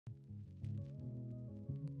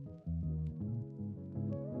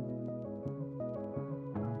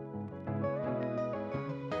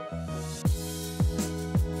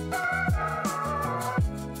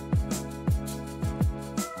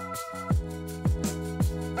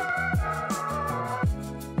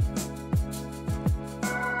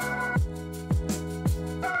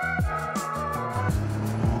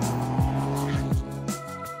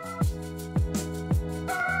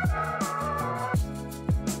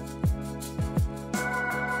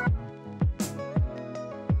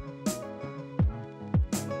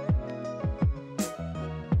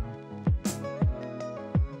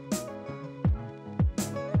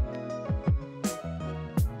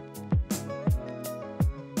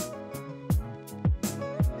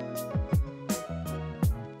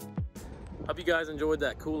Hope you guys enjoyed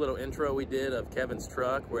that cool little intro we did of Kevin's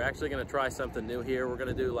truck. We're actually gonna try something new here. We're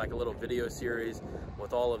gonna do like a little video series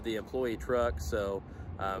with all of the employee trucks. So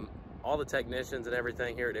all the technicians and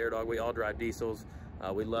everything here at AirDog, we all drive diesels.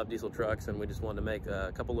 We love diesel trucks, and we just wanted to make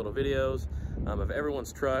a couple little videos of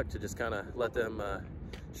everyone's truck to just kind of let them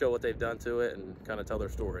show what they've done to it and kind of tell their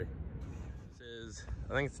story. This is,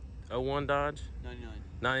 I think it's 01 Dodge?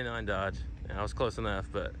 99 Dodge. Yeah, I was close enough,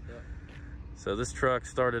 but. Yep. So this truck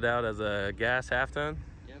started out as a gas half-ton?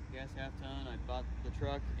 Yep, gas half-ton. I bought the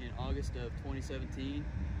truck in August of 2017.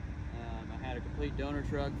 I had a complete donor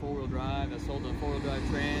truck, four-wheel drive. I sold a four-wheel drive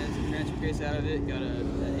transfer case out of it. Got a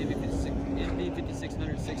MV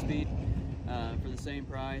 5600 6-speed for the same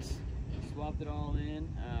price. Swapped it all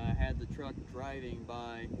in. I had the truck driving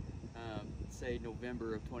by, say,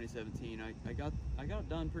 November of 2017. I got it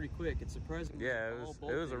done pretty quick. It's surprising. Yeah,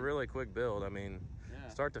 it was a really quick build. I mean, yeah.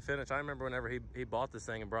 Start to finish. I remember whenever he bought this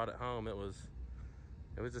thing and brought it home, it was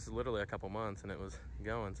just literally a couple months and it was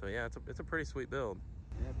going. So yeah, it's a pretty sweet build.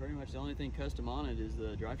 Yeah, pretty much the only thing custom on it is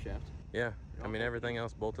the drive shaft. Yeah, I mean everything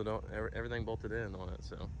else bolted on, everything bolted in on it.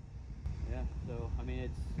 So yeah, so I mean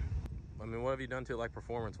what have you done to it, like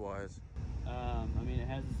performance wise? I mean, it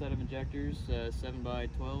has a set of injectors,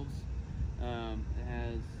 7x12s. It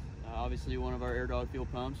has obviously one of our AirDog fuel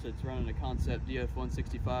pumps. It's running a Concept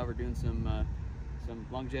DF165. We're doing some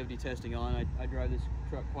longevity testing on. I drive this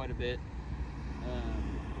truck quite a bit.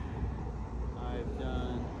 I've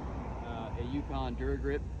done a Yukon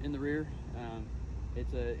Duragrip in the rear.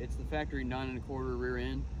 It's the factory 9 1/4 rear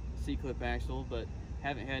end C-clip axle, but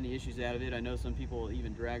haven't had any issues out of it. I know some people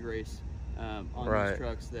even drag race on these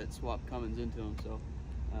trucks that swap Cummins into them. So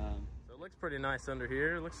it looks pretty nice under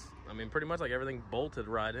here. It looks, I mean, pretty much like everything bolted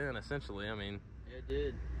right in, essentially. I mean, it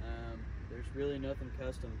did. There's really nothing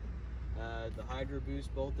custom. The Hydro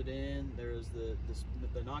Boost bolted in. There's the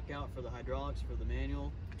knockout for the hydraulics for the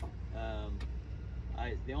manual.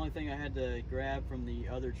 The only thing I had to grab from the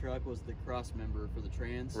other truck was the cross member for the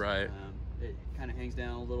trans. Right. It kind of hangs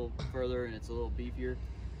down a little further and it's a little beefier,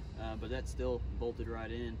 but that's still bolted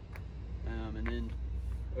right in. And then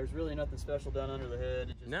there's really nothing special done under the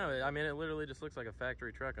hood. No, I mean, it literally just looks like a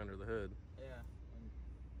factory truck under the hood.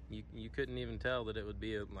 Yeah. You couldn't even tell that it would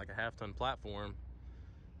be like a half-ton platform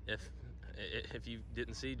if you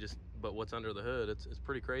didn't see but what's under the hood. It's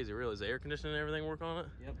pretty crazy, really. Is the air conditioning and everything work on it?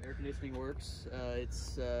 Yep, air conditioning works.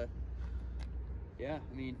 Yeah,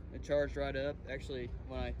 I mean, it charged right up. Actually,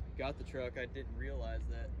 when I got the truck, I didn't realize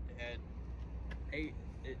that it had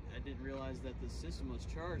I didn't realize that the system was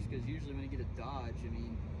charged, because usually when you get a Dodge, I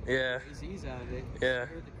mean, yeah, AC's out of it. Yeah. It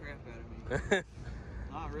scared the crap out of me.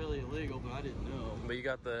 Not really illegal, but I didn't know. But you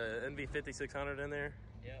got the MV 5600 in there?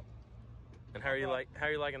 Yep. And how are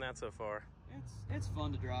you liking that so far? It's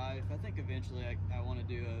fun to drive. I think eventually I want to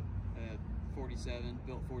do a 47,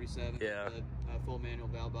 built 47, yeah, with a full manual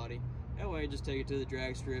valve body. That way, just take it to the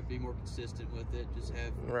drag strip, be more consistent with it, just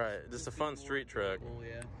have just a fun street truck.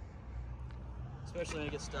 Yeah. Especially when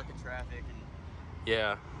you get stuck in traffic.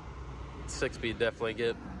 Yeah, 6-speed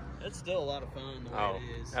definitely It's still a lot of fun the way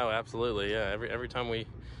it is. Oh, absolutely, yeah. Every time we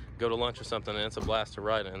go to lunch or something, it's a blast to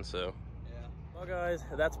ride in. So. Well guys,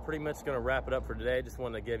 that's pretty much going to wrap it up for today. Just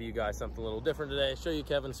wanted to give you guys something a little different today, show you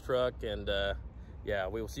Kevin's truck, and yeah,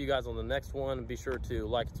 we will see you guys on the next one. Be sure to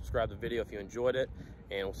like and subscribe to the video if you enjoyed it,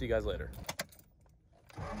 and we'll see you guys later.